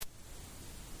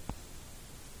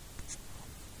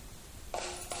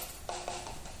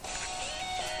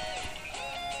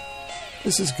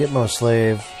This is Gitmo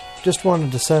Slave. Just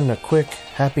wanted to send a quick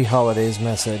Happy Holidays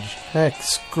message. Heck,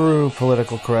 screw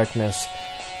political correctness.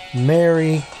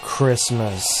 Merry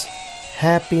Christmas.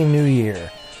 Happy New Year.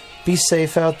 Be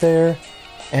safe out there,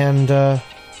 and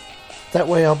that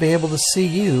way I'll be able to see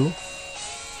you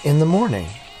in the morning.